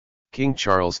King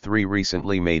Charles III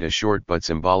recently made a short but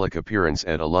symbolic appearance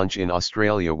at a lunch in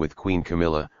Australia with Queen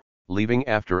Camilla, leaving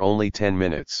after only 10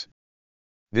 minutes.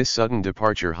 This sudden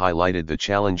departure highlighted the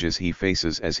challenges he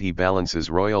faces as he balances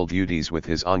royal duties with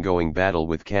his ongoing battle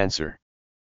with cancer.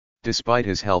 Despite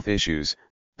his health issues,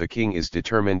 the king is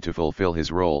determined to fulfill his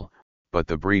role, but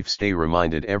the brief stay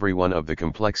reminded everyone of the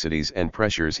complexities and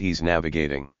pressures he's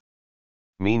navigating.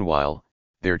 Meanwhile,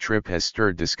 their trip has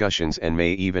stirred discussions and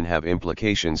may even have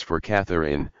implications for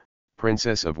Catherine,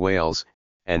 Princess of Wales,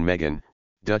 and Meghan,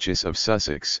 Duchess of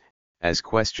Sussex, as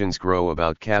questions grow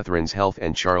about Catherine's health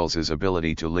and Charles's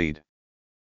ability to lead.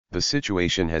 The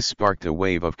situation has sparked a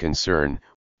wave of concern,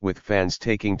 with fans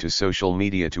taking to social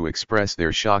media to express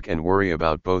their shock and worry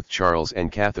about both Charles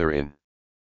and Catherine.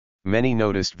 Many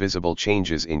noticed visible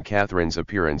changes in Catherine's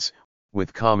appearance,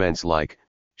 with comments like,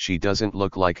 "She doesn't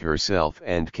look like herself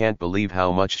and can't believe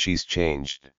how much she's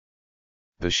changed."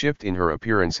 The shift in her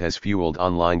appearance has fueled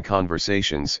online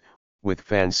conversations, with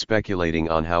fans speculating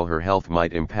on how her health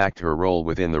might impact her role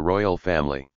within the royal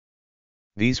family.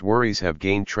 These worries have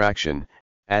gained traction,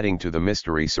 adding to the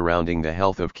mystery surrounding the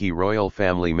health of key royal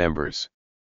family members.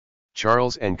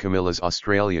 Charles and Camilla's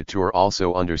Australia tour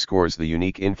also underscores the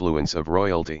unique influence of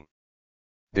royalty.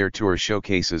 Their tour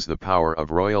showcases the power of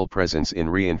royal presence in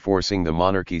reinforcing the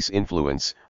monarchy's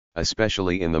influence,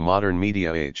 especially in the modern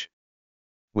media age.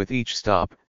 With each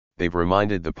stop, they've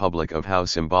reminded the public of how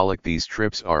symbolic these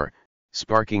trips are,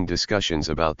 sparking discussions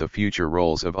about the future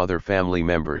roles of other family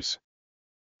members.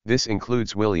 This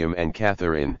includes William and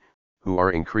Catherine, who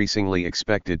are increasingly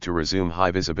expected to resume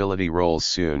high-visibility roles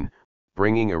soon,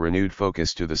 bringing a renewed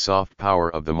focus to the soft power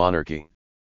of the monarchy.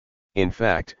 In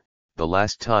fact, the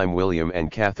last time William and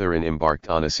Catherine embarked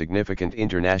on a significant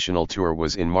international tour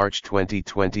was in March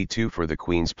 2022 for the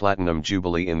Queen's Platinum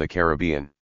Jubilee in the Caribbean.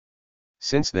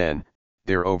 Since then,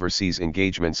 their overseas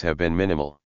engagements have been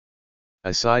minimal.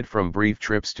 Aside from brief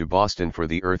trips to Boston for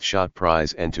the Earthshot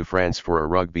Prize and to France for a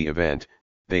rugby event,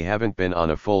 they haven't been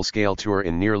on a full-scale tour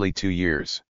in nearly 2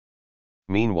 years.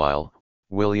 Meanwhile,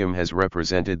 William has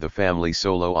represented the family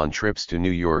solo on trips to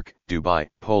New York, Dubai,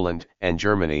 Poland, and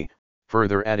Germany,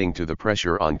 further adding to the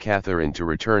pressure on Catherine to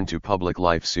return to public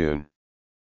life soon.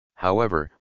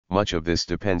 However, much of this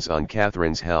depends on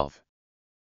Catherine's health.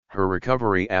 Her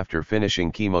recovery after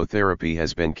finishing chemotherapy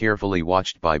has been carefully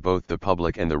watched by both the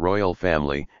public and the royal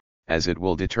family, as it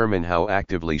will determine how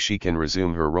actively she can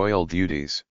resume her royal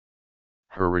duties.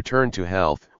 Her return to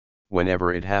health,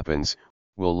 whenever it happens,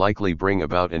 will likely bring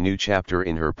about a new chapter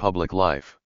in her public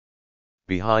life.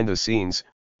 Behind the scenes,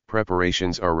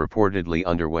 preparations are reportedly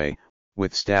underway,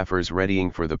 with staffers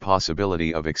readying for the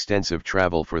possibility of extensive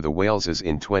travel for the Waleses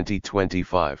in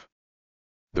 2025.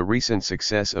 The recent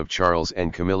success of Charles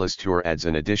and Camilla's tour adds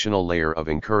an additional layer of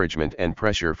encouragement and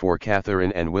pressure for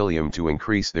Catherine and William to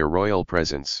increase their royal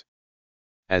presence.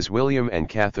 As William and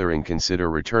Catherine consider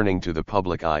returning to the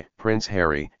public eye, Prince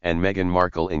Harry and Meghan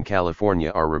Markle in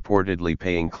California are reportedly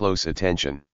paying close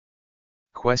attention.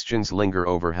 Questions linger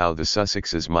over how the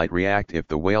Sussexes might react if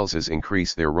the Waleses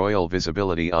increase their royal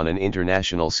visibility on an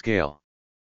international scale.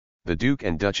 The Duke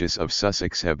and Duchess of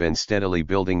Sussex have been steadily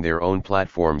building their own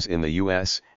platforms in the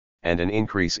US, and an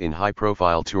increase in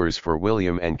high-profile tours for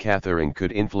William and Catherine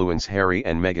could influence Harry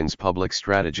and Meghan's public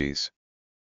strategies.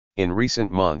 In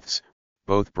recent months,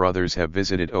 both brothers have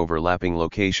visited overlapping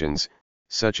locations,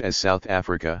 such as South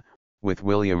Africa, with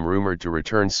William rumored to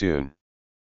return soon.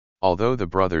 Although the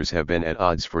brothers have been at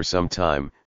odds for some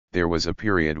time, there was a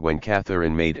period when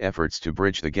Catherine made efforts to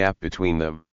bridge the gap between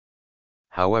them.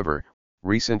 However,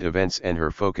 recent events and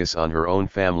her focus on her own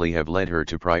family have led her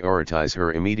to prioritize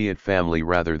her immediate family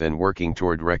rather than working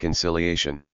toward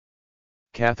reconciliation.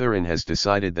 Catherine has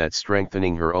decided that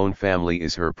strengthening her own family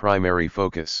is her primary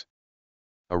focus.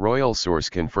 A royal source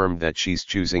confirmed that she's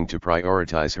choosing to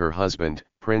prioritize her husband,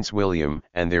 Prince William,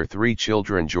 and their 3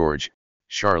 children George,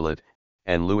 Charlotte,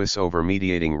 and Louis over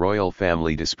mediating royal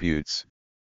family disputes.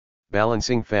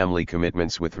 Balancing family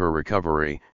commitments with her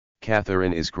recovery,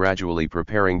 Catherine is gradually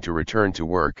preparing to return to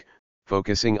work,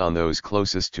 focusing on those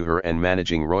closest to her and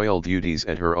managing royal duties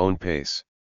at her own pace.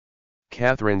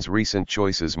 Catherine's recent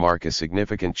choices mark a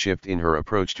significant shift in her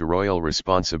approach to royal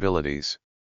responsibilities.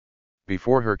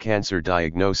 Before her cancer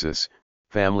diagnosis,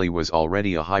 family was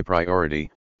already a high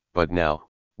priority, but now,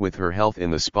 with her health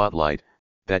in the spotlight,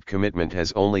 that commitment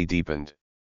has only deepened.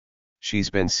 She's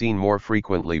been seen more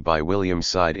frequently by William's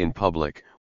side in public,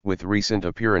 with recent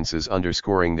appearances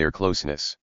underscoring their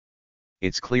closeness.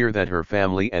 It's clear that her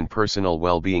family and personal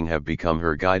well-being have become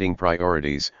her guiding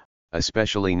priorities,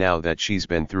 especially now that she's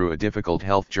been through a difficult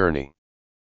health journey.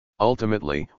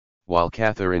 Ultimately, while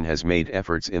Catherine has made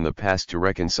efforts in the past to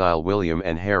reconcile William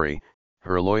and Harry,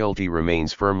 her loyalty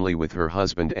remains firmly with her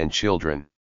husband and children.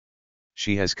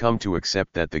 She has come to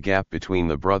accept that the gap between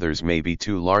the brothers may be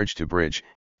too large to bridge,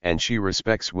 and she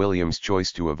respects William's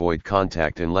choice to avoid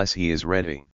contact unless he is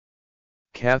ready.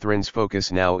 Catherine's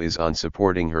focus now is on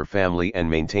supporting her family and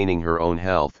maintaining her own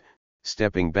health,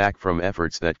 stepping back from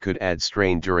efforts that could add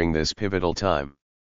strain during this pivotal time.